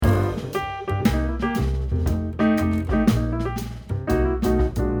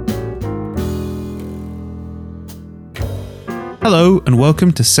Hello and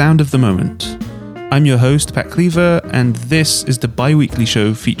welcome to Sound of the Moment. I'm your host, Pat Cleaver, and this is the bi-weekly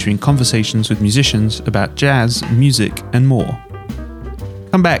show featuring conversations with musicians about jazz, music, and more.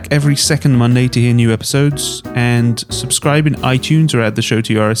 Come back every second Monday to hear new episodes, and subscribe in iTunes or add the show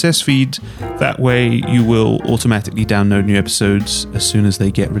to your RSS feed. That way you will automatically download new episodes as soon as they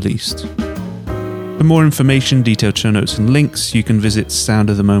get released. For more information, detailed show notes and links, you can visit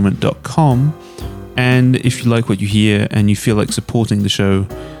soundofthemoment.com. And if you like what you hear and you feel like supporting the show,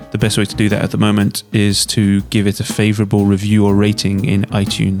 the best way to do that at the moment is to give it a favourable review or rating in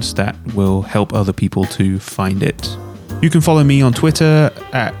iTunes. That will help other people to find it. You can follow me on Twitter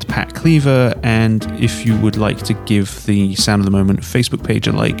at Pat Cleaver, and if you would like to give the Sound of the Moment Facebook page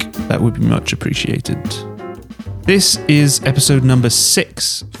a like, that would be much appreciated. This is episode number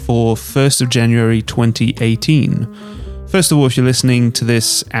 6 for 1st of January 2018. First of all, if you're listening to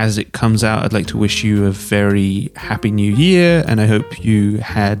this as it comes out, I'd like to wish you a very happy new year, and I hope you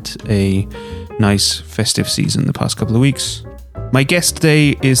had a nice festive season the past couple of weeks. My guest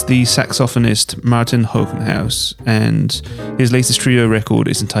today is the saxophonist Maarten Hogenhuis, and his latest trio record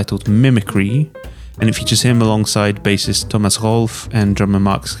is entitled Mimicry, and it features him alongside bassist Thomas Rolf and drummer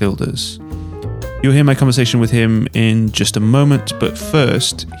Mark Schilders. You'll hear my conversation with him in just a moment, but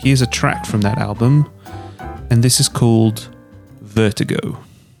first, here's a track from that album, and this is called Vertigo.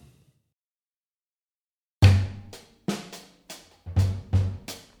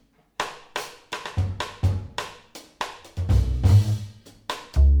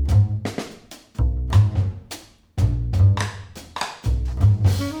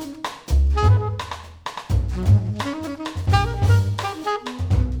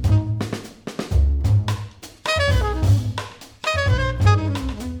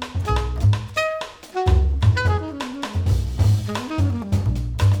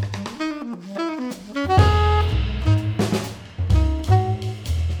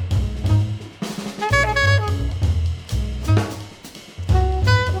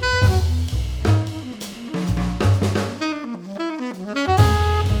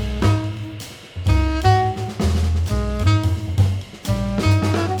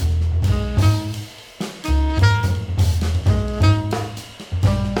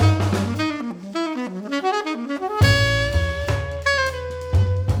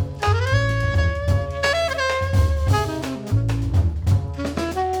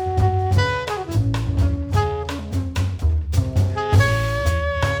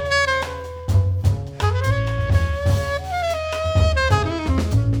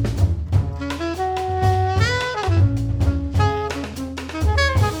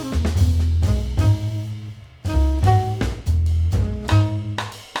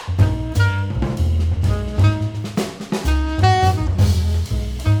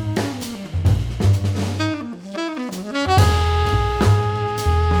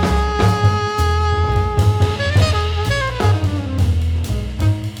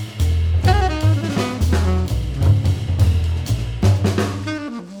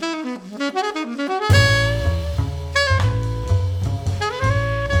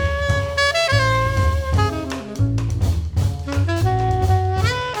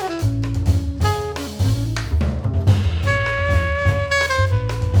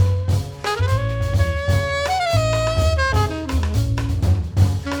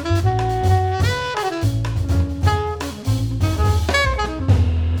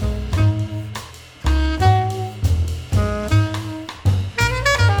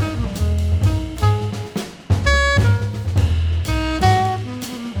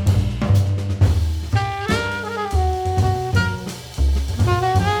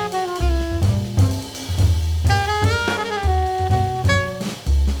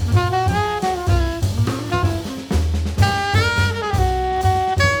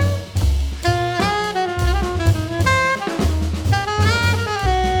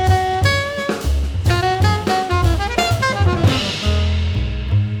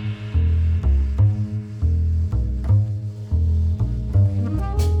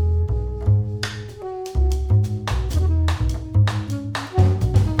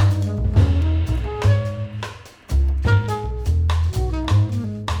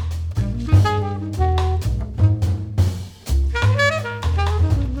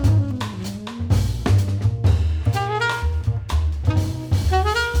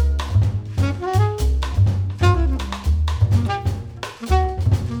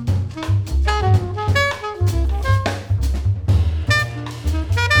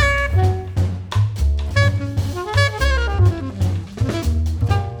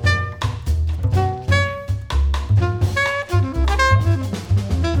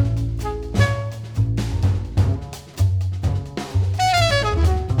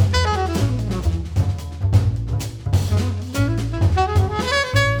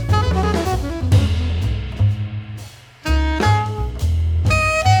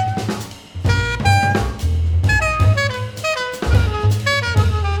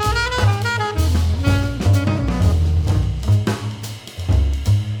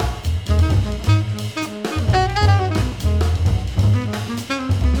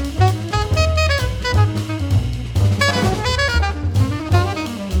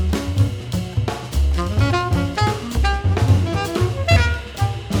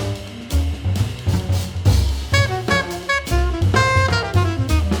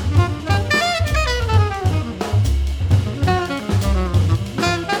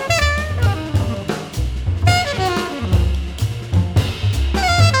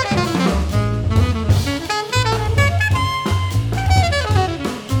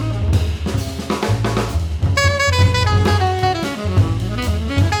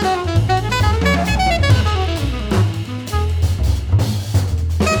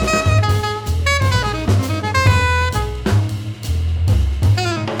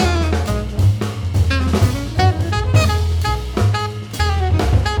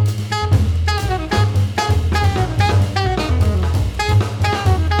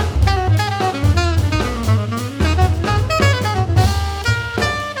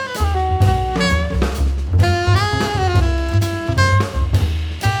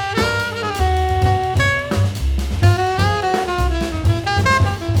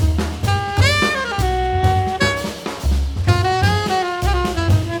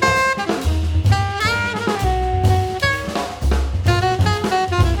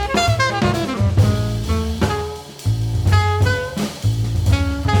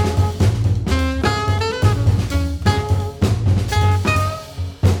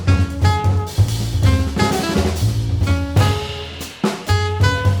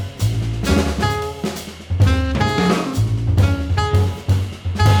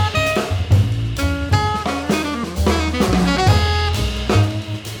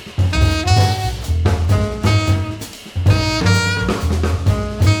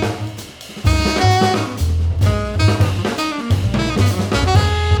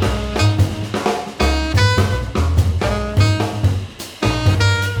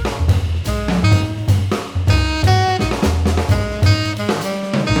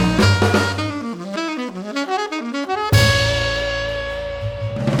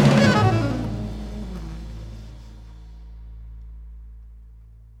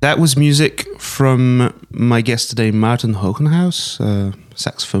 That was music from my guest today, Maarten Hogenhuis,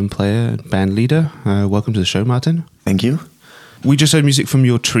 saxophone player and band leader. Welcome to the show, Maarten. Thank you. We just heard music from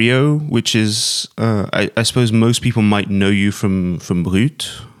your trio, which is, I suppose most people might know you from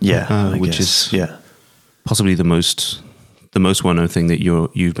Brut. Yeah, which is possibly the most well-known thing that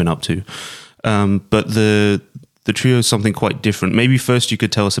you've been up to. But the trio is something quite different. Maybe first you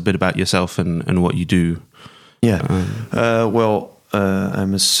could tell us a bit about yourself and what you do. Yeah.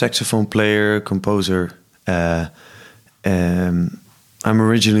 I'm a saxophone player, composer. I'm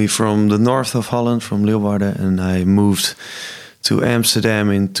originally from the north of Holland, from Leeuwarden, and I moved to Amsterdam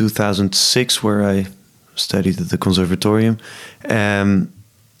in 2006, where I studied at the conservatorium. And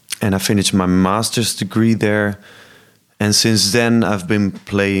I finished my master's degree there. And since then, I've been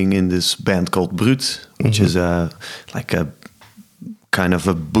playing in this band called Brut, which is like a kind of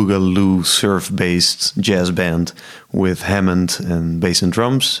a boogaloo surf-based jazz band with Hammond and bass and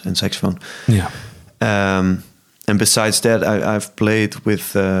drums and saxophone. Yeah. And besides that, I've played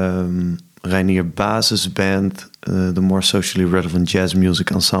with Reinier Basis' band, the more socially relevant jazz music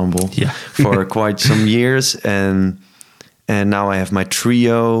ensemble, for quite some years. And now I have my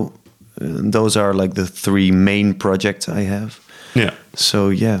trio. Those are like the three main projects I have. Yeah. So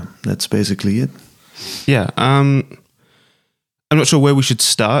yeah, that's basically it. Yeah. I'm not sure where we should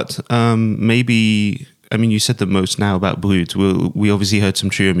start. Maybe, I mean, you said the most now about Brut. We obviously heard some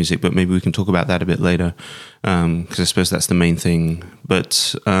trio music, but maybe we can talk about that a bit later, because I suppose that's the main thing.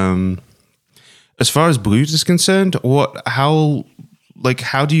 But as far as Brut is concerned, how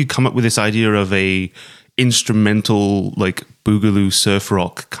do you come up with this idea of a instrumental, like boogaloo surf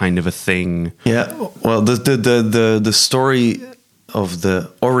rock kind of a thing? Yeah, well, the story of the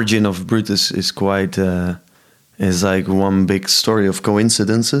origin of Brut is quite... is like one big story of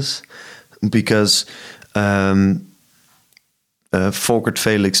coincidences, because Volkert,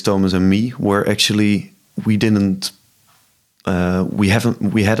 Felix, Thomas, and me were actually we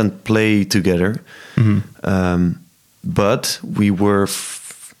hadn't played together, but we were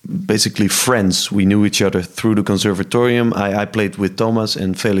basically friends. We knew each other through the conservatorium. I played with Thomas,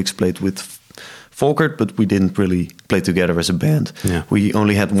 and Felix played with Volkert, but we didn't really play together as a band. Yeah. We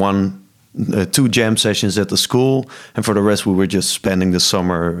only had 2 jam sessions at the school, and for the rest we were just spending the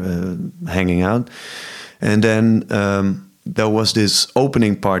summer hanging out. And then there was this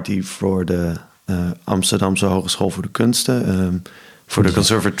opening party for the Amsterdamse Hogeschool voor de Kunsten, for the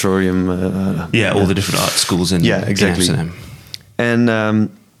conservatorium. All the different art schools in Amsterdam. And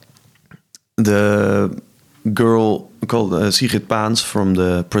the girl called Sigrid Paans from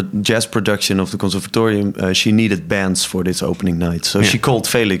the jazz production of the conservatorium, she needed bands for this opening night. So she called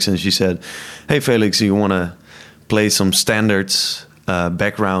Felix and she said, "Hey Felix, you want to play some standards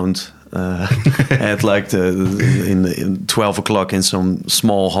background at like in 12 o'clock in some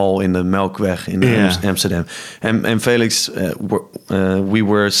small hall in the Melkweg in Amsterdam?" And Felix, we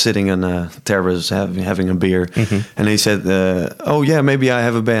were sitting on a terrace having a beer, and he said, "Oh yeah, maybe I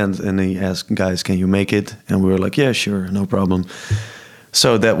have a band." And he asked, "Guys, can you make it?" And we were like, "Yeah, sure, no problem."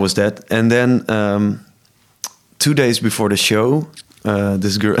 So that was that. And then 2 days before the show,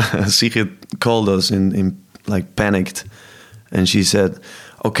 this girl Sigrid called us in like panicked, and she said,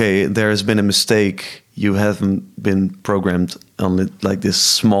 "Okay, there has been a mistake. You haven't been programmed on like this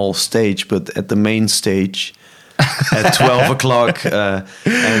small stage, but at the main stage at 12 o'clock.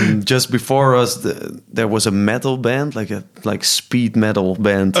 And just before us, there was a metal band, like speed metal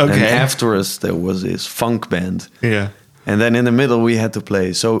band. Okay. And after us, there was this funk band. Yeah. And then in the middle, we had to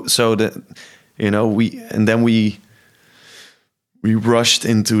play. So that, we rushed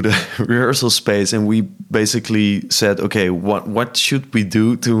into the rehearsal space, and we basically said, "Okay, what should we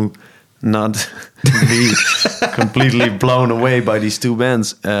do to not be completely blown away by these 2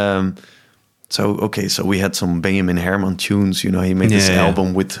 bands?" So we had some Benjamin Herman tunes. He made this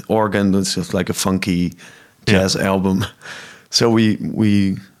album with organ. It's just like a funky jazz album. So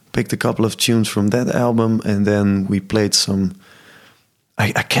we picked a couple of tunes from that album, and then we played some.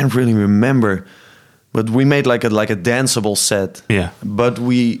 I can't really remember. But we made like a danceable set. Yeah. But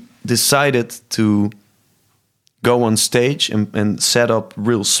we decided to go on stage and set up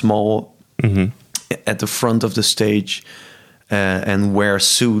real small at the front of the stage and wear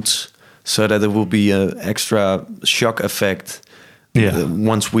suits so that there will be an extra shock effect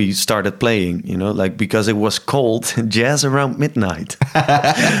once we started playing, because it was called Jazz Around Midnight.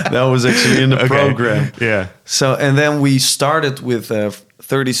 That was actually in the program. Yeah. So, and then we started with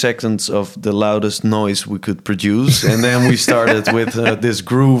 30 seconds of the loudest noise we could produce. And then we started with this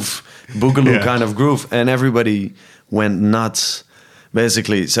groove, boogaloo kind of groove. And everybody went nuts,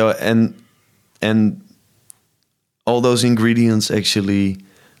 basically. So, and all those ingredients actually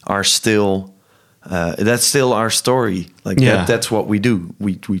are still that's still our story. Like that's what we do.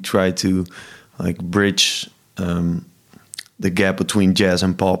 We try to like bridge the gap between jazz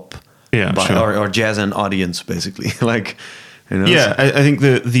and pop, or jazz and audience, basically. Like, you know, I think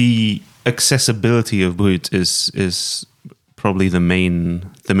the accessibility of Brut is probably the main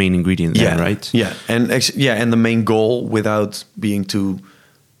ingredient there, right? Yeah, and the main goal without making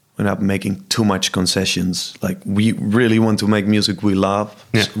too much concessions. Like, we really want to make music we love.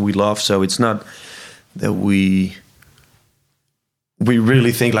 So it's not that we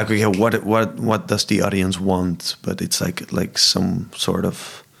really think like, okay, what does the audience want? But it's like some sort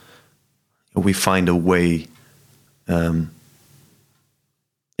of, we find a way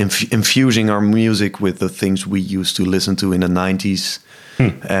infusing our music with the things we used to listen to in the 90s,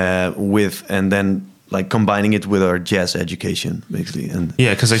 and then like combining it with our jazz education, basically. And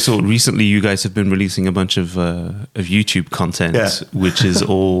because I saw recently you guys have been releasing a bunch of YouTube content, which is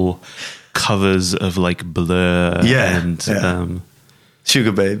all covers of like Blur and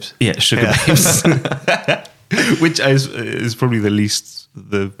Sugar Babes. Yeah, Sugar Babes, which is probably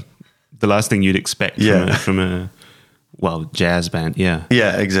the last thing you'd expect from a jazz band. Yeah,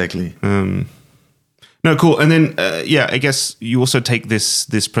 exactly. No, cool. And then, I guess you also take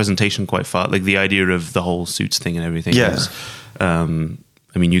this presentation quite far, like the idea of the whole suits thing and everything. Yeah. I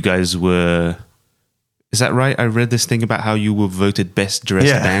mean, you guys were... Is that right? I read this thing about how you were voted best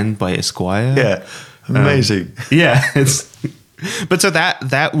dressed band by Esquire. Yeah, amazing. But so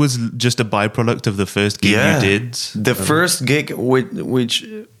that was just a byproduct of the first gig you did? The first gig, which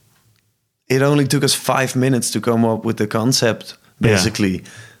it only took us 5 minutes to come up with the concept, basically. Yeah.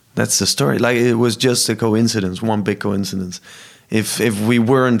 That's the story. Like, it was just a coincidence, one big coincidence. If we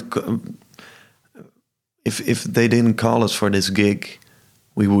weren't, if they didn't call us for this gig,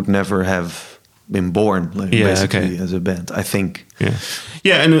 we would never have been born, basically, as a band, I think.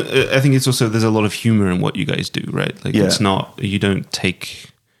 Yeah, and I think it's also, there's a lot of humor in what you guys do, right? Like, it's not, you don't take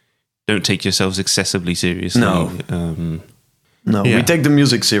yourselves excessively seriously. No, we take the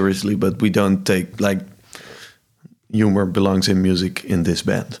music seriously, but we don't take, like, humor belongs in music in this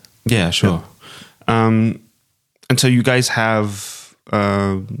band. Yeah, sure. And so you guys have,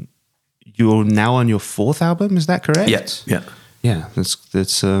 you're now on your 4th album, is that correct? Yeah. Yeah,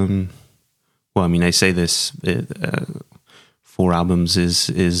 that's well, I mean, I say this, 4 albums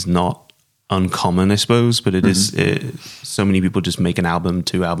is not uncommon, I suppose, but it is, so many people just make an album,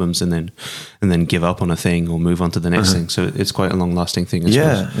 2 albums, and then give up on a thing or move on to the next thing. So it's quite a long-lasting thing, I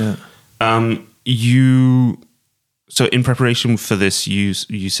suppose. So in preparation for this, you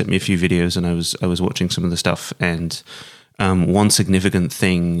sent me a few videos, and I was watching some of the stuff. And one significant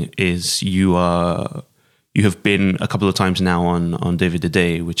thing is you have been a couple of times now on David de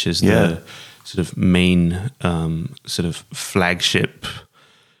Day, which is the sort of main sort of flagship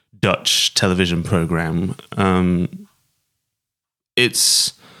Dutch television program.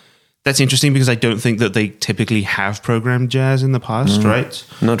 That's interesting because I don't think that they typically have programmed jazz in the past, right?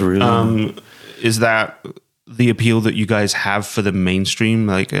 Not really. Is that the appeal that you guys have for the mainstream?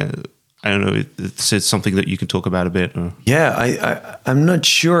 Like, I don't know, it's something that you can talk about a bit. Or? Yeah, I'm not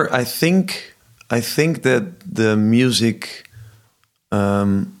sure. I think that the music,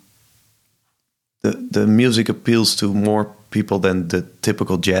 the music appeals to more people than the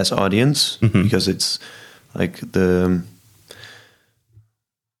typical jazz audience, because it's like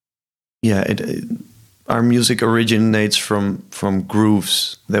our music originates from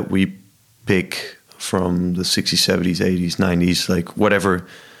grooves that we pick from the 60s, 70s, 80s, 90s, like whatever.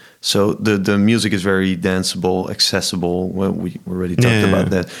 So the music is very danceable, accessible. Well, we already talked about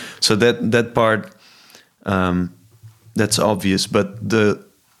that. So that part, that's obvious. But the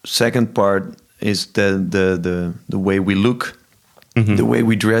second part is the way we look, the way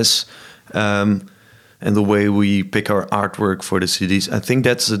we dress, and the way we pick our artwork for the CDs. I think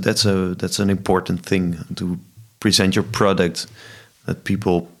that's an important thing, to present your product, that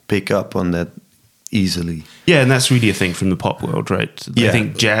people pick up on that easily. Yeah, and that's really a thing from the pop world, right? Yeah. I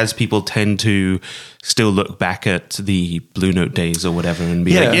think jazz people tend to still look back at the Blue Note days or whatever and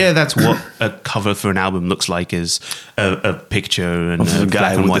be like, that's what a cover for an album looks like, is a picture and of a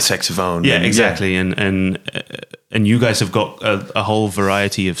guy with a saxophone. Yeah, exactly. And you guys have got a whole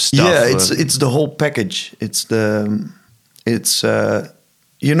variety of stuff. Yeah, it's the whole package.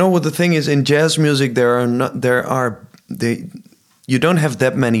 You know what the thing is, in jazz music you don't have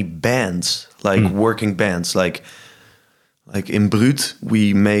that many bands, like working bands. Like in Brut,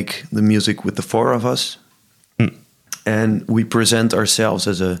 we make the music with the 4 of us, and we present ourselves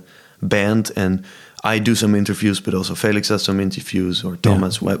as a band. And I do some interviews, but also Felix does some interviews, or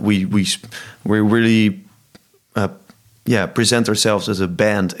Thomas. We really present ourselves as a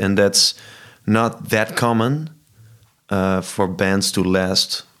band, and that's not that common for bands to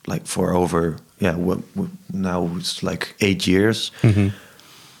last like for over now it's like 8 years.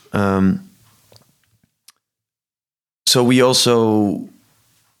 So we also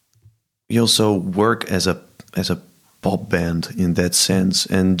work as a pop band in that sense,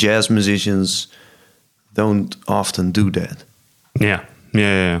 and jazz musicians don't often do that.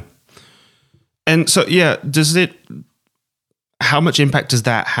 Yeah. And so, how much impact does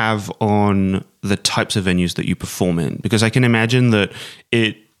that have on the types of venues that you perform in? Because I can imagine that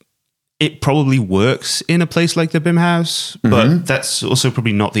it probably works in a place like the BIM House, but that's also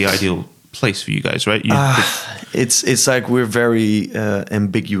probably not the ideal place for you guys, right? It's like we're very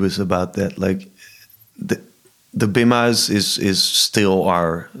ambiguous about that. Like the BIM House is still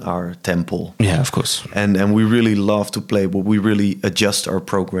our temple. Yeah, of course. And we really love to play, but we really adjust our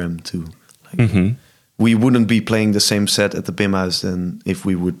program to. We wouldn't be playing the same set at the BIM House than if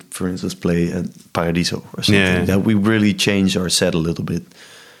we would, for instance, play at Paradiso or something. Yeah. That we really change our set a little bit,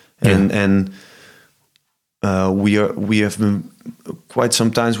 and we have been quite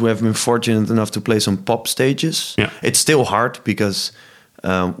sometimes we have been fortunate enough to play some pop stages. Yeah. It's still hard because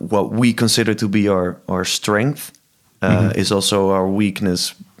what we consider to be our strength is also our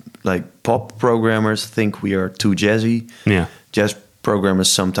weakness. Like pop programmers think we are too jazzy. Yeah. Jazz programmers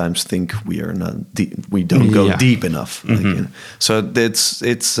sometimes think we are not we don't go deep enough. Like, you know. So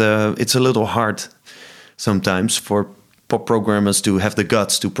it's a little hard sometimes for pop programmers to have the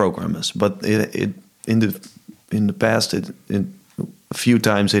guts to program us. But in the past a few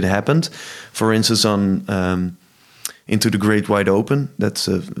times it happened. For instance, on Into the Great Wide Open, that's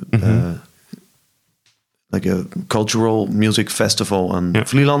like a cultural music festival on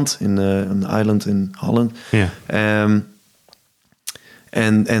Vlieland in an island in Holland. Yeah.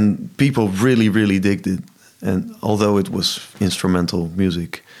 And people really, really digged it. And although it was instrumental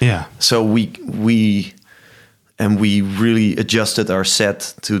music. Yeah. So we really adjusted our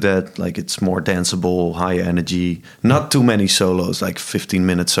set to that. Like it's more danceable, high energy, not too many solos, like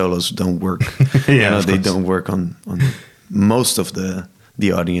 15-minute solos don't work. They don't work on most of the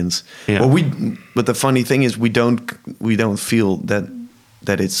audience. Yeah. But the funny thing is we don't feel that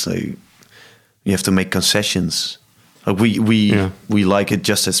it's you have to make concessions. We like it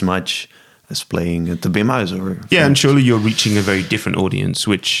just as much as playing at the BIM House and surely you're reaching a very different audience,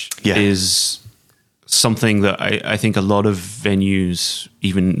 which is something that I think a lot of venues,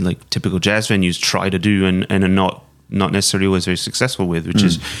 even like typical jazz venues, try to do and are not necessarily always very successful with, which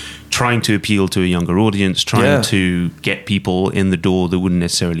is trying to appeal to a younger audience, trying to get people in the door that wouldn't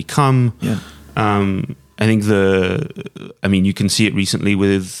necessarily come. Yeah. I think you can see it recently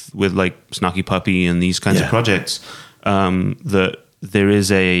with like Snarky Puppy and these kinds of projects, that there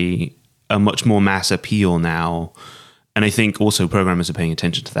is a much more mass appeal now. And I think also programmers are paying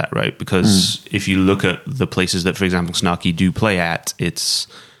attention to that, right? Because if you look at the places that, for example, Snarky do play at, it's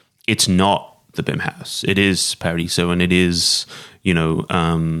not the BIM House. It is Paradiso, and it is,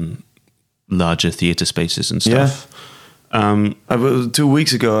 larger theater spaces and stuff. Yeah. 2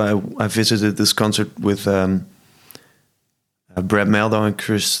 weeks ago, I visited this concert with Brad Meldo and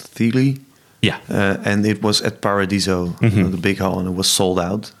Chris Thiele. Yeah. And it was at Paradiso, the big hall, and it was sold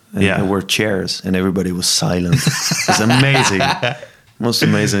out. And there were chairs, and everybody was silent. It's amazing. Most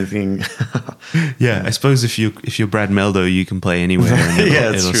amazing thing. Yeah, I suppose if you're Brad Meldo, you can play anywhere and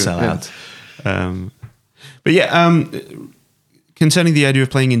it'll sell out. Concerning the idea of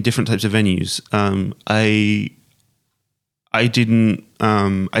playing in different types of venues, I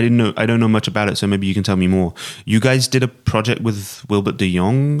don't know much about it, so maybe you can tell me more. You guys did a project with Wilbert de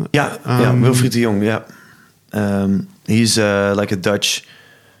Jong. Wilfried de Jong. Yeah, he's like a Dutch.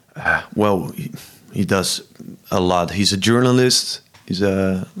 He does a lot. He's a journalist. He's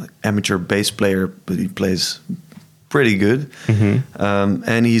a amateur bass player, but he plays pretty good.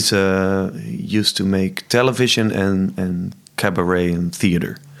 And he used to make television and cabaret and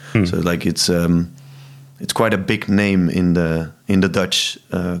theater. So like it's quite a big name in the Dutch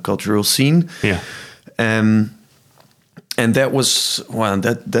cultural scene. Yeah. And that was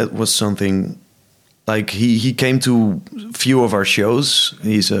that was something. Like he came to a few of our shows.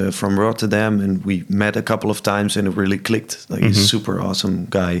 He's from Rotterdam, and we met a couple of times, and it really clicked. Like he's a super awesome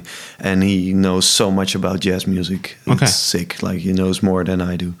guy, and he knows so much about jazz music. Okay. It's sick. Like he knows more than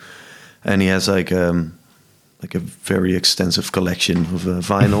I do, and he has like a very extensive collection of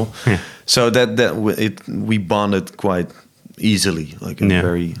vinyl. So we bonded quite easily. Like a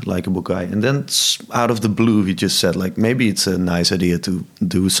very likable guy. And then out of the blue, he just said like maybe it's a nice idea to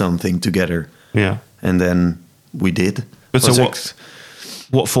do something together. Yeah. And then we did. But so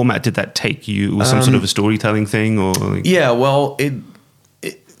what format did that take? You was some sort of a storytelling thing, or like... Yeah, well,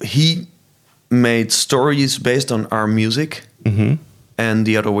 he made stories based on our music, and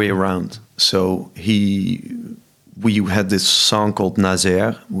the other way around. So we had this song called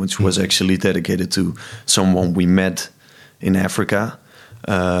Nazaire, which was actually dedicated to someone we met in Africa,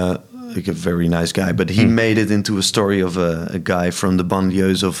 like a very nice guy. But he made it into a story of a guy from the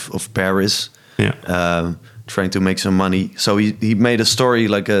banlieues of Paris, trying to make some money. So he made a story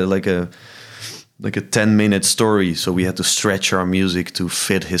like a 10-minute story. So we had to stretch our music to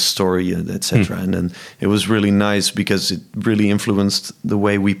fit his story, and etc. And then it was really nice because it really influenced the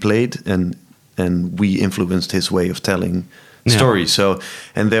way we played, and we influenced his way of telling stories. So,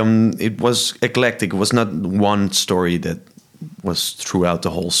 and then it was eclectic. It was not one story that was throughout the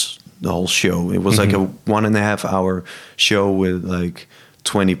whole show. It was like a 1.5 hour show with like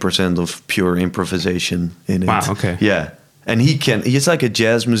 20% of pure improvisation in it. Wow, okay. Yeah. And he's like a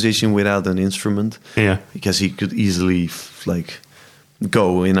jazz musician without an instrument. Yeah. Because he could easily like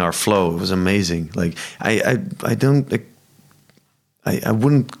go in our flow. It was amazing. Like I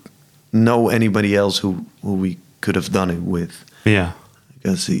wouldn't know anybody else who we could have done it with. Yeah.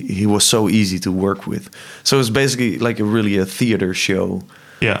 Because he was so easy to work with. So it's basically like a theater show.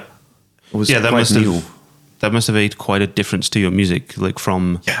 Yeah. It was that quite new. That must have made quite a difference to your music, like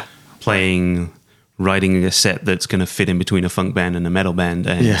from writing a set that's going to fit in between a funk band and a metal band,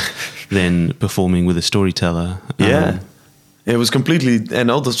 and then performing with a storyteller. It was completely, and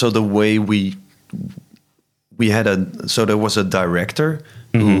also the way we had there was a director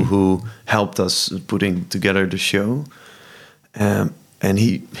who helped us putting together the show, and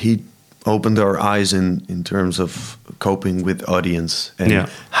he opened our eyes in terms of coping with audience and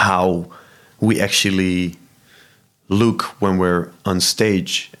how we actually look when we're on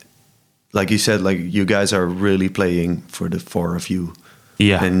stage. Like you said, like you guys are really playing for the four of you,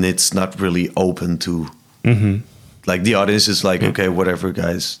 and it's not really open to like the audience is like, okay, whatever,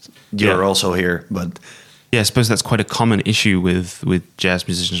 guys, you're also here. But I suppose that's quite a common issue with jazz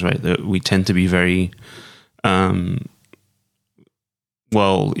musicians, right? That we tend to be very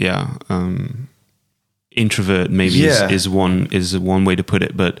introvert maybe is one way to put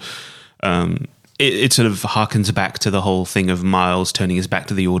it, but it sort of harkens back to the whole thing of Miles turning his back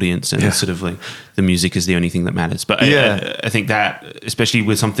to the audience, and it's sort of like the music is the only thing that matters. But I think that, especially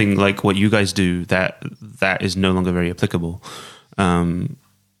with something like what you guys do, that is no longer very applicable.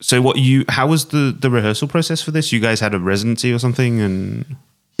 So how was the rehearsal process for this? You guys had a residency or something? And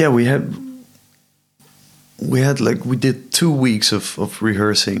we did 2 weeks of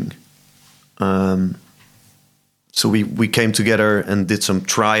rehearsing. So we came together and did some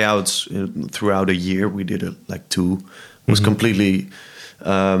tryouts throughout a year. We did like 2. It was completely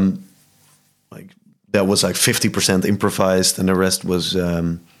that was like 50% improvised, and the rest was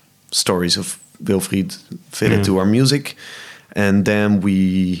stories of Wilfried fitted to our music. And then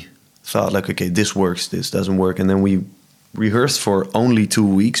we thought like, okay, this works, this doesn't work. And then we rehearsed for only 2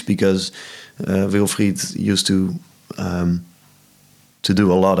 weeks because Wilfried used to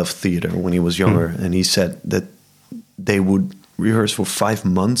do a lot of theater when he was younger. And he said that they would rehearse for 5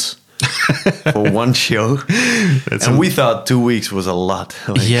 months for one show. We thought 2 weeks was a lot.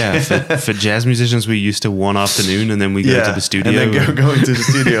 For jazz musicians, we used to one afternoon and then we go to the studio. And then go into the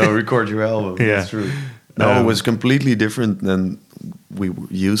studio and record your album. That's true. No, it was completely different than we were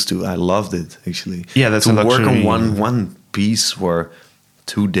used to. I loved it, actually. Yeah, that's to a luxury. Work on one piece for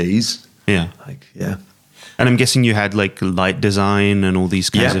 2 days. Yeah. And I'm guessing you had like light design and all these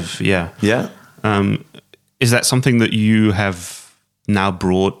kinds of... Yeah. Is that something that you have now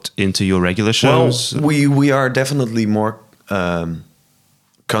brought into your regular shows? Well, we are definitely more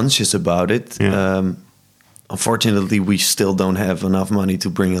conscious about it. Yeah. Unfortunately, we still don't have enough money to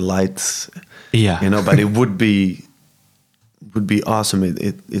bring a light. But it would be awesome.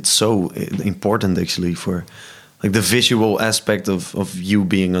 It's so important actually for like the visual aspect of you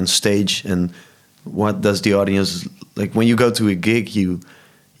being on stage, and what does the audience like when you go to a gig.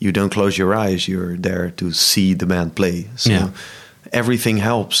 You don't close your eyes. You're there to see the band play. So everything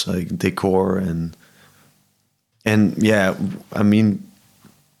helps, like decor and I mean,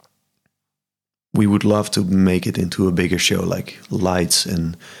 we would love to make it into a bigger show, like lights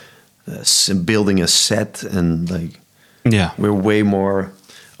and building a set, and like we're way more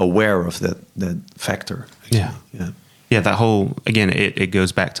aware of that factor. Actually. That whole, again, it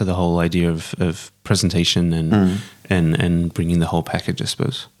goes back to the whole idea of presentation and bringing the whole package, I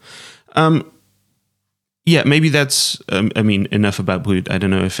suppose. Maybe that's enough about Brood. I don't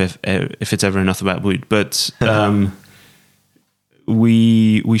know if it's ever enough about Brood, but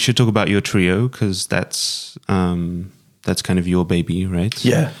we should talk about your trio, because that's that's kind of your baby, right?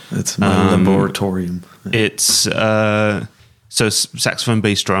 Yeah, it's my laboratorium. It's so saxophone,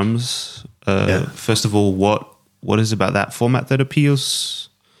 bass, drums. First of all, what is about that format that appeals?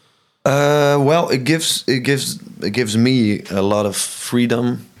 Well, it gives me a lot of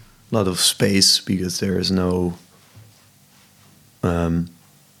freedom, a lot of space, because there is no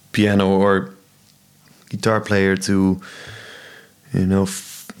piano or guitar player to,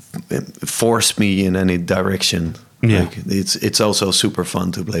 force me in any direction. Yeah. Like, it's also super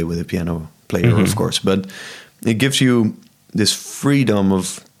fun to play with a piano player, of course, but it gives you this freedom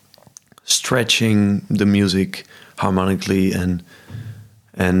of stretching the music harmonically, and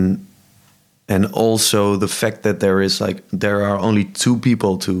also the fact that there are only two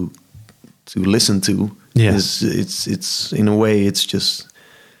people to listen to. Yeah. It's in a way it's just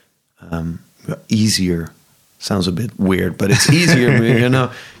easier. Sounds a bit weird, but it's easier.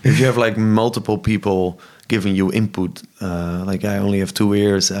 If you have like multiple people giving you input, like I only have two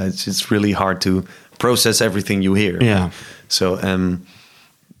ears, it's really hard to process everything you hear. Yeah. So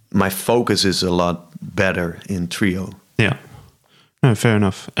my focus is a lot better in trio. Yeah. No, fair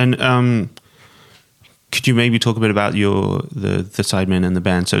enough. And could you maybe talk a bit about the sidemen in the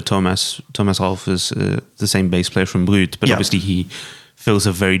band? So Thomas Rolf is the same bass player from Brut, but obviously he fills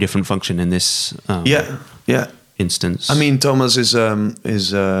a very different function in this instance. I mean, Thomas is a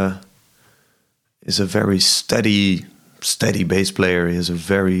very steady bass player. He has a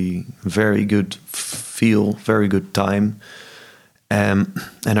very, very good feel, very good time, and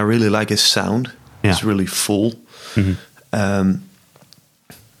I really like his sound. Yeah. It's really full, and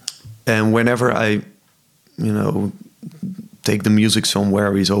whenever I, take the music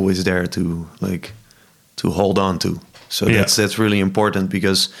somewhere, he's always there to hold on to. So that's really important,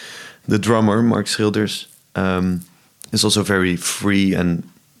 because the drummer, Mark Schilders, is also very free, and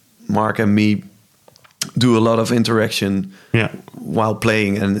Mark and me do a lot of interaction while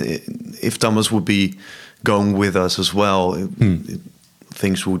playing. And if Thomas would be going with us as well,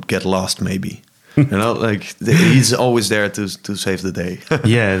 things would get lost maybe. He's always there to save the day.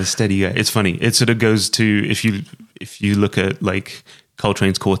 Yeah, the steady guy. It's funny. It sort of goes to, if you look at like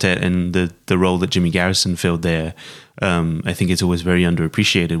Coltrane's quartet and the role that Jimmy Garrison filled there, I think it's always very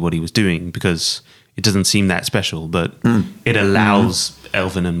underappreciated what he was doing, because it doesn't seem that special, but it allows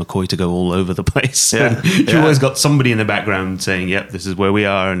Elvin and McCoy to go all over the place. Yeah. You always got somebody in the background saying, "Yep, this is where we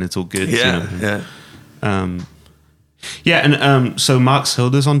are," and it's all good. So Mark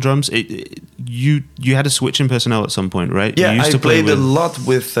Schilders on drums. You had a switch in personnel at some point, right? Yeah, you used I to play played a lot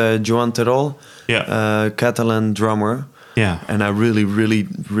with Joan Terol, Catalan drummer. Yeah, and I really, really,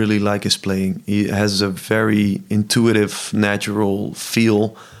 really like his playing. He has a very intuitive, natural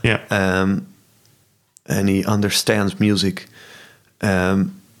feel. Yeah, and he understands music.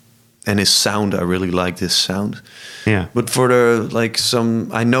 And his sound, I really like this sound. Yeah. But for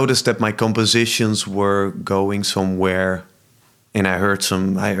I noticed that my compositions were going somewhere, and I heard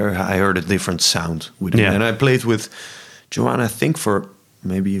a different sound with him. And I played with Joan, I think, for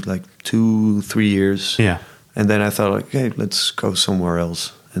maybe like 2-3 years. Yeah. And then I thought, okay, let's go somewhere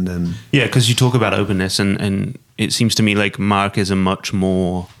else. And then because you talk about openness, and it seems to me like Mark is a much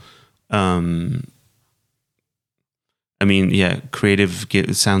more creative.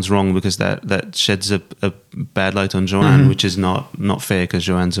 It sounds wrong, because that sheds a bad light on Joanne, which is not fair, because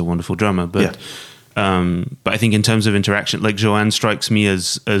Joanne's a wonderful drummer. But I think in terms of interaction, like Joanne strikes me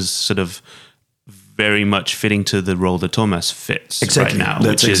as sort of very much fitting to the role that Thomas fits right now.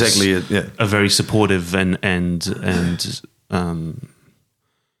 That's which exactly is it. Yeah, a very supportive that's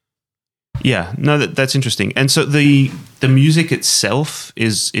interesting. And so the music itself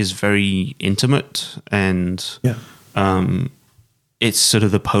is very intimate, and it's sort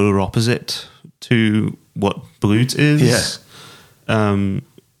of the polar opposite to what Brut is. Yeah.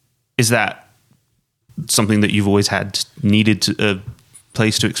 Is that something that you've always needed a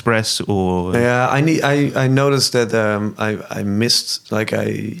place to express, or? Yeah, I noticed that I missed,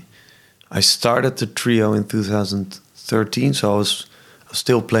 I started the trio in 2013, so I was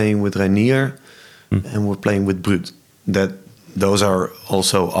still playing with Reinier, and we're playing with Brut. Those are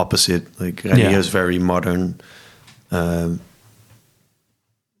also opposite. Like Reinier is very modern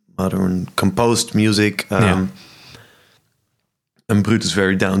composed music, and Brut is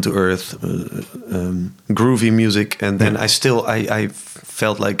very down to earth, groovy music. And then I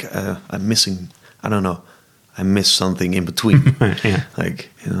felt like I'm missing. I don't know. I missed something in between, like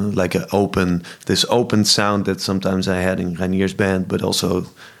this open sound that sometimes I had in Reinier's band, but also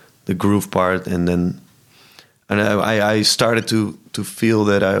the groove part. And I started to feel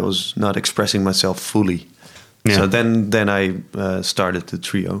that I was not expressing myself fully. Yeah. So then I started the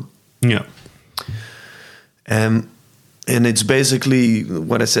trio. Yeah. and it's basically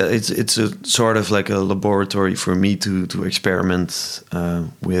what I said. It's a sort of like a laboratory for me to experiment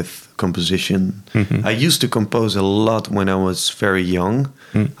with composition. I used to compose a lot when I was very young.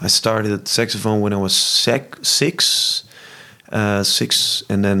 I started saxophone when I was six,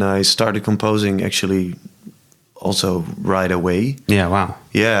 and then I started composing actually also right away. Yeah, wow.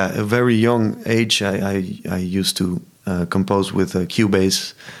 Yeah, at a very young age, I used to compose with a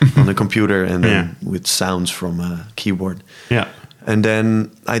Cubase on the computer and then with sounds from a keyboard. Yeah. And then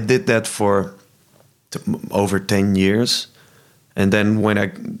I did that for over 10 years. And then when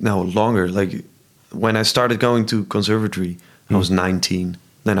I started going to conservatory, I was 19.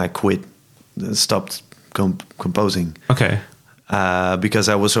 Then I quit, stopped composing. Okay. Because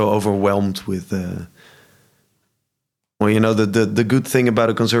I was so overwhelmed with... the good thing about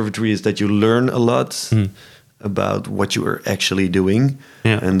a conservatory is that you learn a lot about what you are actually doing.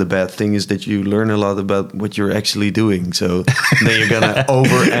 Yeah. And the bad thing is that you learn a lot about what you're actually doing. So then you're going to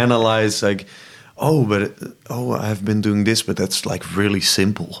overanalyze like, I've been doing this, but that's like really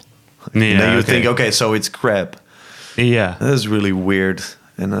simple. Yeah, and then you think, okay, so it's crap. Yeah. That's really weird.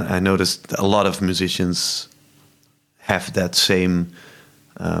 And I noticed a lot of musicians have that same...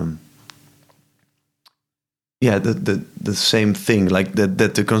 the same thing, like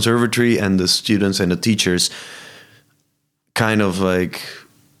that the conservatory and the students and the teachers kind of like,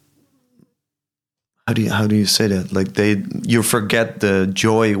 how do you say that? Like you forget the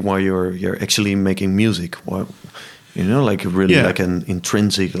joy while you're actually making music. Like really like an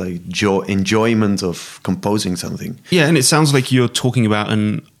intrinsic like enjoyment of composing something. Yeah, and it sounds like you're talking about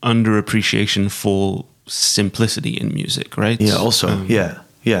an underappreciation for simplicity in music, right? Yeah, also,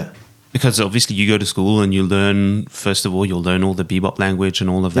 yeah. Because obviously you go to school and you learn, first of all, you'll learn all the bebop language and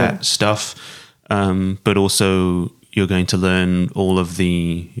all of that stuff. But also you're going to listen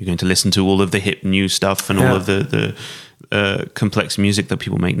to all of the hip new stuff and all of the complex music that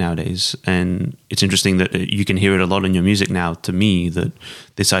people make nowadays. And it's interesting that you can hear it a lot in your music now, to me, that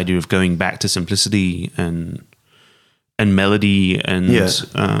this idea of going back to simplicity and melody and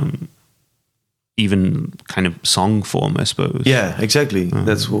even kind of song form, I suppose. Yeah, exactly.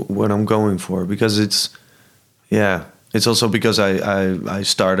 That's what I'm going for, because it's also because I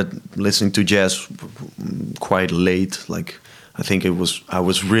started listening to jazz quite late. Like I think I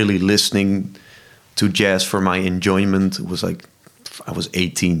was really listening to jazz for my enjoyment. It was like I was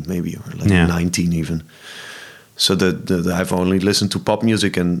 18 maybe, or like 19 even. So I've only listened to pop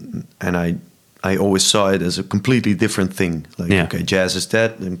music, and I always saw it as a completely different thing. Like, okay, jazz is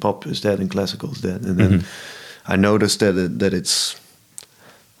that, and pop is that, and classical is that. And then I noticed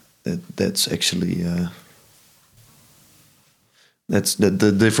that's actually that's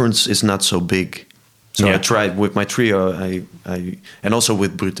the difference is not so big. So I tried with my trio, I and also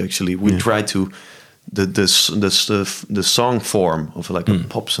with Brut actually. We tried to the song form of like a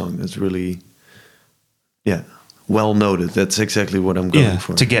pop song that's really well noted. That's exactly what I'm going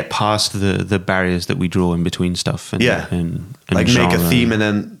for. To get past the barriers that we draw in between stuff. And, and like genre. Make a theme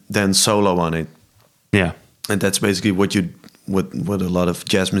and then solo on it. Yeah. And that's basically what a lot of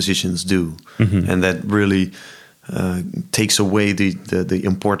jazz musicians do. And that really takes away the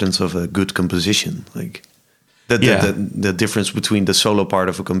importance of a good composition. Like the difference between the solo part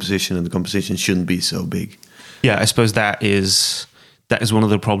of a composition and the composition shouldn't be so big. Yeah, I suppose that is one of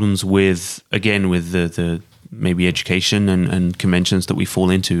the problems with the maybe education and conventions that we fall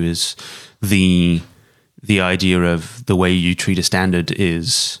into, is the idea of the way you treat a standard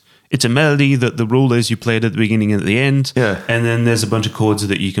is it's a melody that the rule is you play it at the beginning and at the end, and then there's a bunch of chords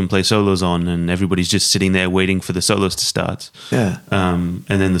that you can play solos on, and everybody's just sitting there waiting for the solos to start. And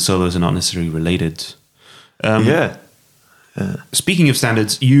then the solos are not necessarily related. Speaking of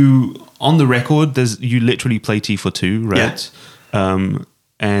standards, you on the record, you literally play T for 2, right?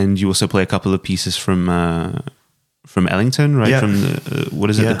 And you also play a couple of pieces from Ellington, right? From the, what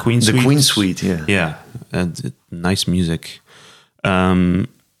is it, the Queen Suite? The Queen Suite, nice music.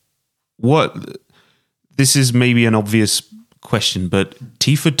 This is maybe an obvious question, but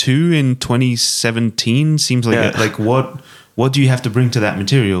T for 2 in 2017 seems like like what do you have to bring to that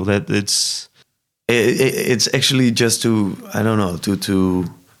material? That it's actually just to, I don't know,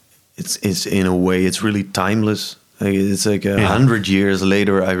 it's in a way it's really timeless. Like it's like 100 years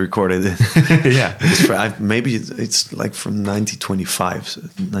later I recorded it. Maybe it's like from 1925,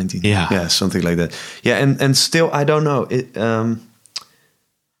 something like that. And still I don't know. It's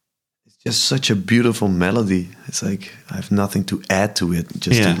just such a beautiful melody. It's like I have nothing to add to it.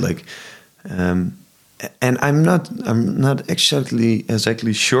 Just to like, and I'm not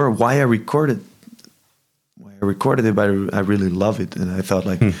exactly sure why I recorded it, but I really love it, and I thought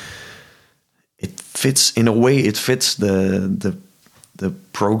like. It fits in a way. It fits the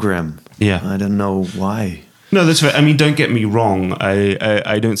program. Yeah. I don't know why. No, that's fair. I mean, don't get me wrong.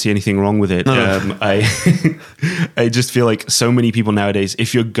 I don't see anything wrong with it. No. I just feel like so many people nowadays,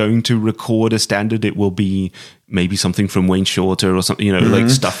 if you're going to record a standard, it will be maybe something from Wayne Shorter or something, like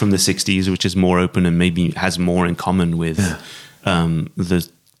stuff from the 60s, which is more open and maybe has more in common with the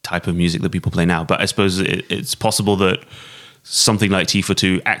type of music that people play now. But I suppose it's possible that something like Tea for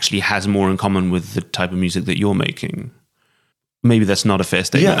Two actually has more in common with the type of music that you're making. Maybe that's not a fair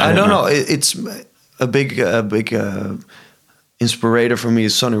statement. Yeah, I don't know. It's a big inspirator for me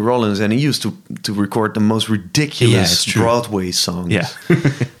is Sonny Rollins, and he used to record the most ridiculous Broadway songs. Yeah,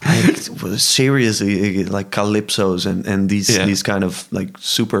 seriously, like calypsos and these kind of like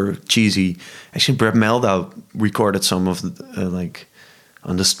super cheesy. Actually, Brett Meldau recorded some of the, like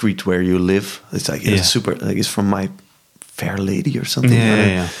On the Street Where You Live. It's like it's super. Like it's from My Fair Lady or something.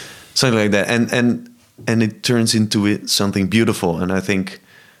 Yeah. Something like that, and it turns into something beautiful. And I think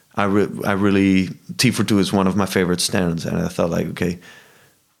I really Tea for Two is one of my favorite standards, and I thought like, okay,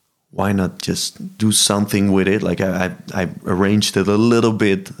 why not just do something with it? Like I arranged it a little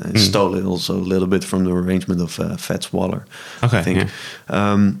bit and stole it also a little bit from the arrangement of Fats Waller. Okay, I think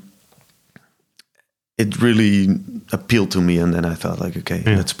it really appealed to me, and then I thought like, okay,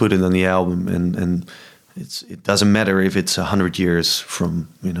 let's put it on the album, and it doesn't matter if it's 100 years from,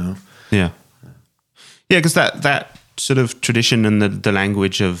 Yeah, because that sort of tradition and the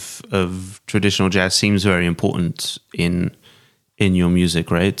language of traditional jazz seems very important in your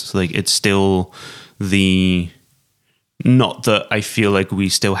music, right? So like it's still not that I feel like we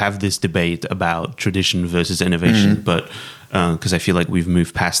still have this debate about tradition versus innovation, but because I feel like we've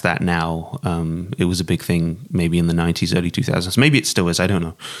moved past that now. It was a big thing maybe in the 90s, early 2000s. Maybe it still is, I don't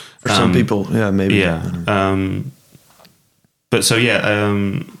know. For some people, maybe. Yeah. But so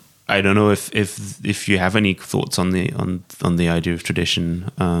I don't know if you have any thoughts on the idea of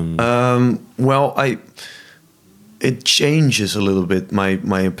tradition. Well, it changes a little bit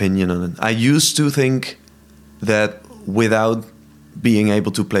my opinion on it. I used to think that without being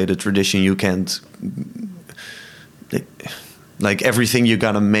able to play the tradition, you can't. Like everything you're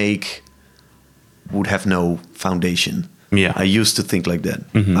gonna make would have no foundation. Yeah, I used to think like that.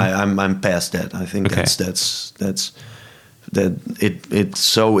 I'm past that. I think that's that it's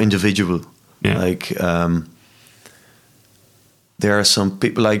so individual. Yeah. Like there are some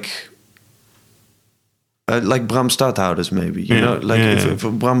people like Bram Stadhouders maybe, you know, like if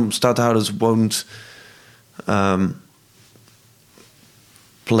Bram Stadhouders won't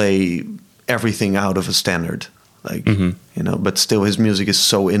play everything out of a standard, like but still his music is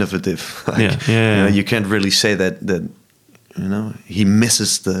so innovative. Like, you can't really say that he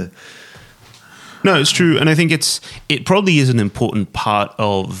misses the. No, it's true, and I think it probably is an important part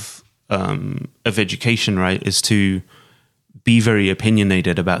of education, right? Is to be very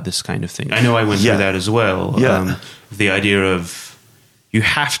opinionated about this kind of thing. I know I went through that as well. Yeah. The idea of you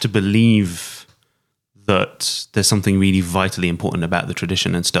have to believe that there's something really vitally important about the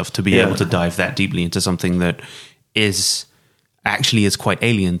tradition and stuff to be able to dive that deeply into something that is quite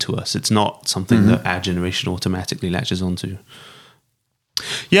alien to us. It's not something that our generation automatically latches onto.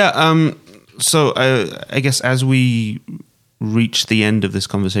 Yeah. So I guess as we reach the end of this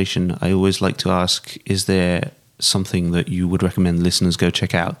conversation, I always like to ask, is there something that you would recommend listeners go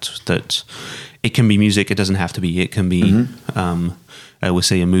check out? That it can be music, it doesn't have to be. It can be, I would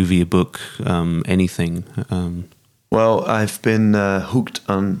say, a movie, a book, anything. Well, I've been hooked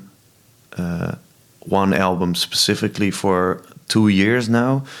on one album specifically for 2 years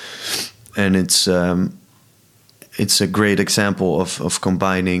now, and it's a great example of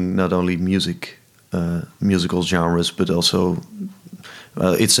combining not only musical genres, but also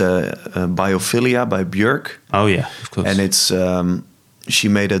it's a Biophilia by Björk. Oh yeah, of course. And it's she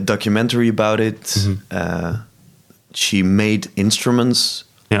made a documentary about it. She made instruments,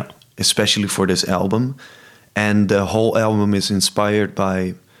 especially for this album, and the whole album is inspired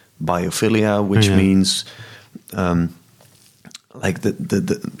by Biophilia, which means like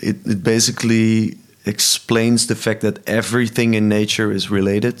it basically explains the fact that everything in nature is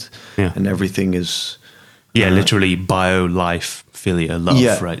related, and everything is literally bio, life, philia,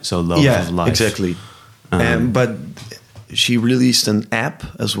 love, right? So love of life, exactly. But she released an app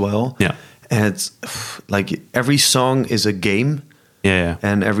as well, and it's like every song is a game,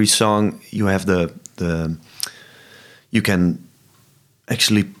 and every song you have the you can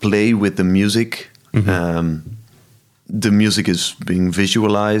actually play with the music. The music is being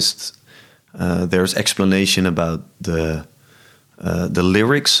visualized. There's explanation about the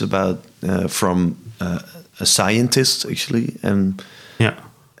lyrics about from a scientist actually,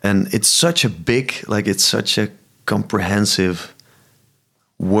 and it's such a comprehensive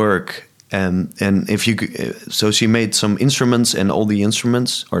work. And if you so she made some instruments, and all the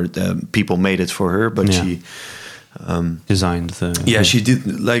instruments, or the people made it for her, but she designed the she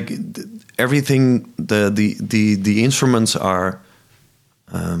did like everything. The instruments are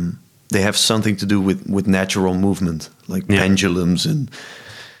they have something to do with natural movement, like pendulums, and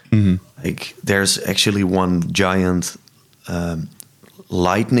like there's actually one giant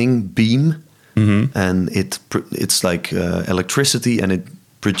lightning beam, and it's like electricity, and it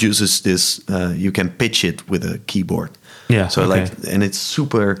produces this. You can pitch it with a keyboard. Yeah. So and it's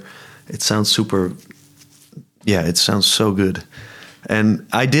super. It sounds super. Yeah, it sounds so good. And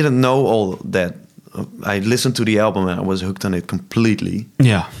I didn't know all that. I listened to the album and I was hooked on it completely.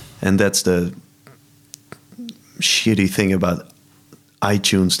 Yeah. And that's the shitty thing about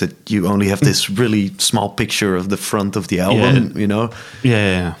iTunes, that you only have this really small picture of the front of the album, you know?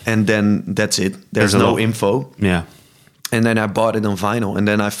 Yeah. And then that's it. There's no info. Yeah. And then I bought it on vinyl, and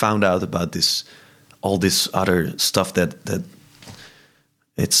then I found out about all this other stuff that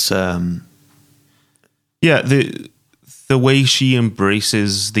it's the way she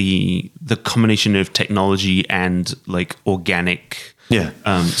embraces the combination of technology and like organic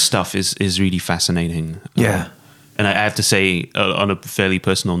stuff is really fascinating. And I have to say, on a fairly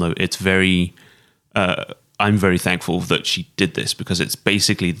personal note, it's very. I'm very thankful that she did this, because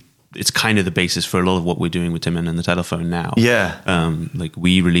it's kind of the basis for a lot of what we're doing with Timon and the Telephone now. Like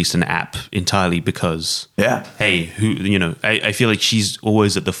we released an app entirely because hey, I feel like she's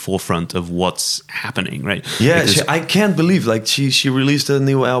always at the forefront of what's happening, right? I can't believe, like, she released a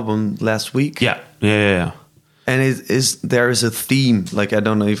new album last week. And there is a theme, like I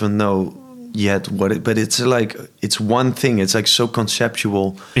don't even know yet but it's like it's one thing. It's like so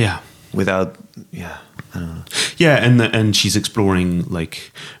conceptual. Without I don't know. And she's exploring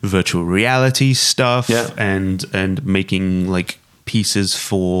like virtual reality stuff and making like pieces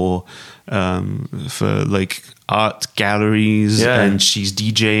for like art galleries, and she's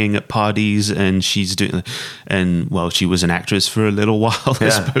DJing at parties, and she's doing, and well, she was an actress for a little while, I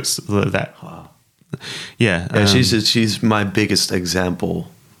suppose. That she's my biggest example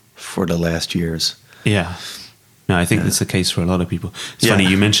for the last years. No, I think that's the case for a lot of people. It's funny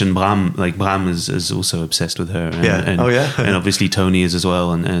you mentioned Bram. Like Bram is also obsessed with her, and, and obviously Tony is as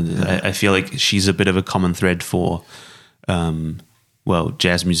well. And I feel like she's a bit of a common thread for,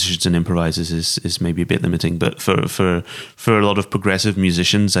 jazz musicians and improvisers is maybe a bit limiting, but for a lot of progressive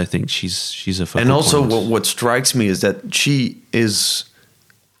musicians, I think she's a focal And also, point. what strikes me is that she is.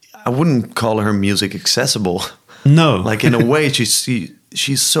 I wouldn't call her music accessible. No, like in a way,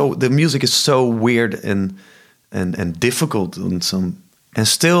 she's so, the music is so weird and difficult on some, and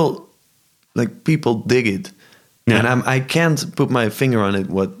still like people dig it. And I can't put my finger on it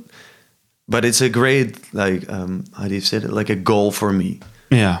but it's a great, like how do you say it, like a goal for me.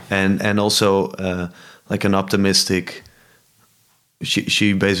 And also like an optimistic,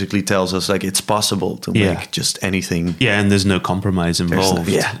 she basically tells us like it's possible to make just anything. And there's no compromise involved.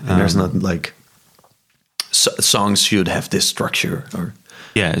 And there's not like songs should have this structure, or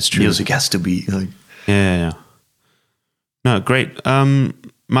it's true, music has to be like No, great.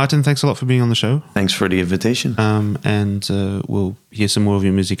 Martin, thanks a lot for being on the show. Thanks for the invitation. And we'll hear some more of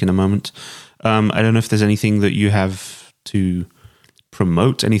your music in a moment. I don't know if there's anything that you have to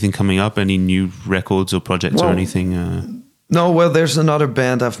promote, anything coming up, any new records or projects or anything? No, there's another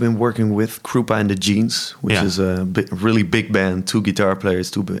band I've been working with, Krupa and the Jeans, which is a really big band, 2 guitar players,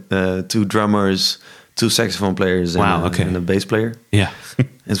 2 drummers, 2 saxophone players, and a bass player.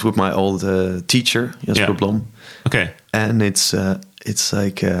 It's with my old teacher, Jasper Blom. And it's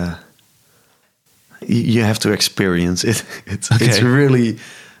like you have to experience it. It's a really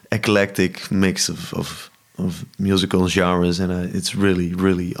eclectic mix of musical genres, and it's really,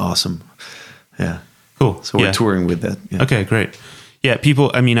 really awesome. Cool. So we're touring with that. Okay, great.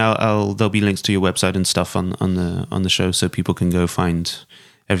 People. I mean, there'll be links to your website and stuff on the show, so people can go find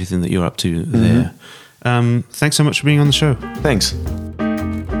everything that you're up to there. Thanks so much for being on the show. Thanks.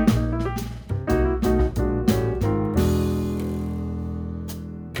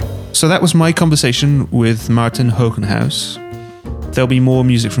 So that was my conversation with Martin Hogenhuis. There'll be more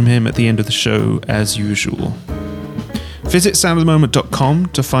music from him at the end of the show, as usual. Visit soundofthemoment.com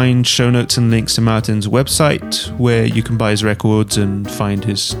to find show notes and links to Martin's website, where you can buy his records and find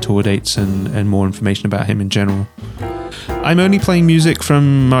his tour dates and more information about him in general. I'm only playing music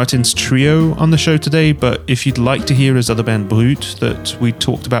from Martin's trio on the show today, but if you'd like to hear his other band Brut that we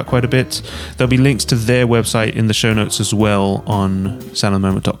talked about quite a bit, there'll be links to their website in the show notes as well on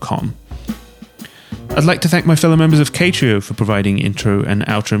soundofthemoment.com. I'd like to thank my fellow members of Catrio for providing intro and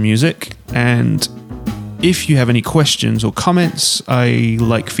outro music, and if you have any questions or comments, I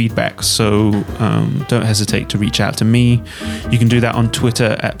like feedback, so don't hesitate to reach out to me. You can do that on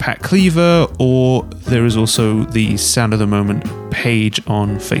Twitter at Pat Cleaver, or there is also the Sound of the Moment page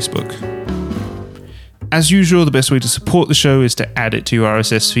on Facebook. As usual, the best way to support the show is to add it to your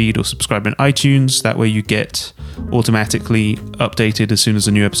RSS feed or subscribe in iTunes. That way you get automatically updated as soon as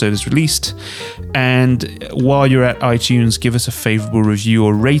a new episode is released. And while you're at iTunes, give us a favorable review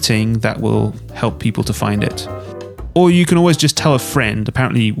or rating. That will help people to find it. Or you can always just tell a friend.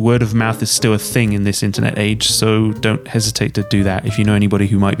 Apparently, word of mouth is still a thing in this internet age, so don't hesitate to do that. If you know anybody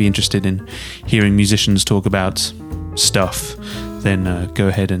who might be interested in hearing musicians talk about stuff, then go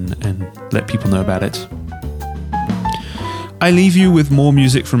ahead and let people know about it. I leave you with more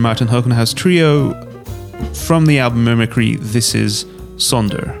music from Martin Hulkenhaus Trio. From the album Mimicry, this is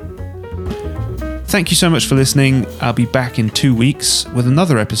Sonder. Thank you so much for listening. I'll be back in 2 weeks with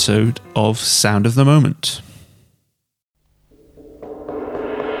another episode of Sound of the Moment.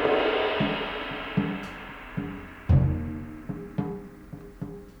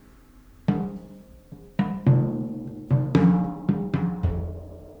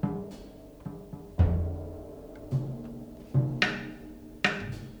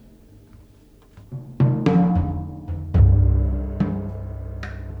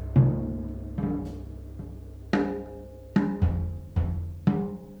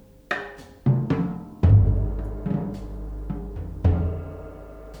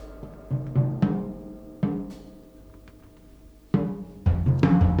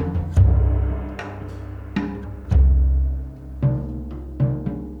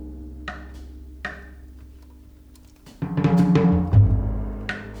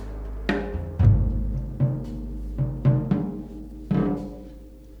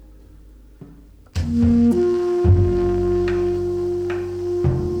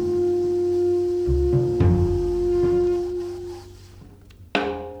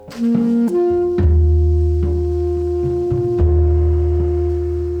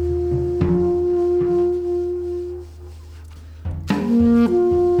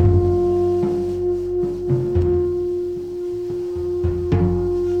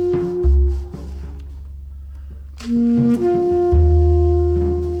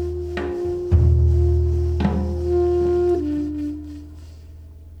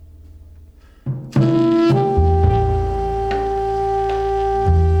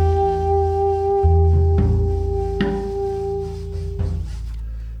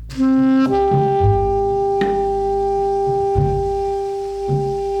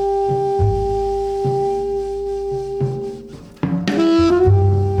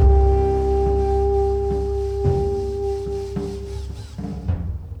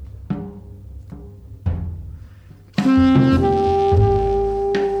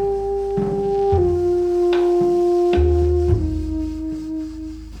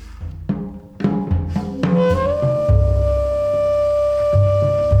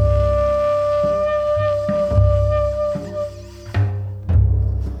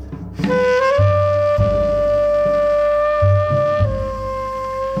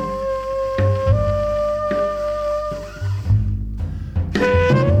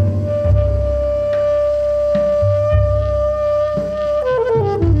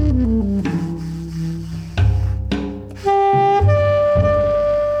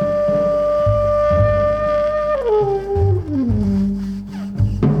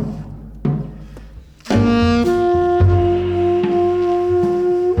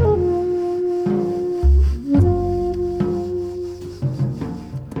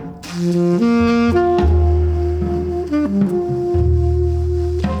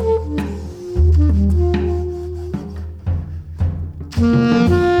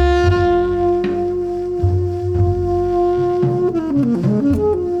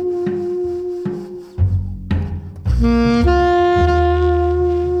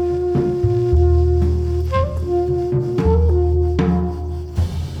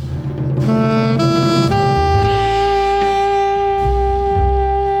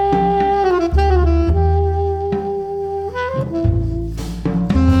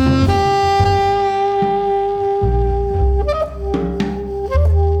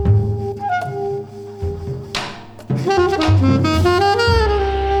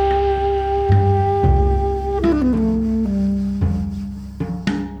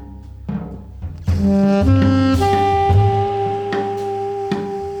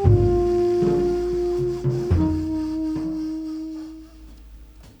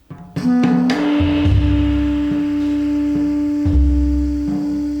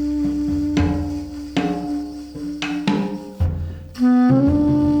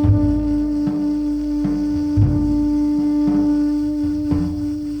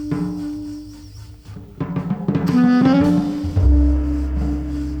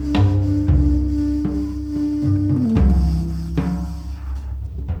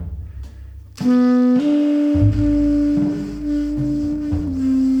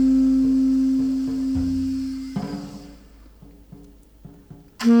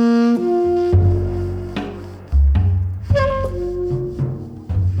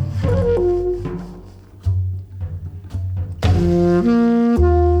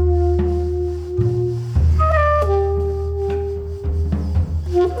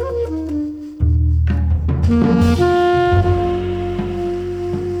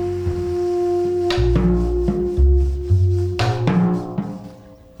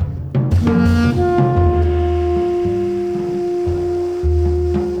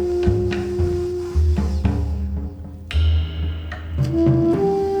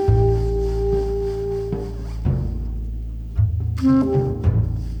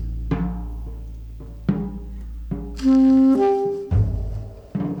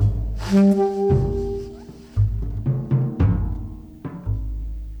 Mm-hmm.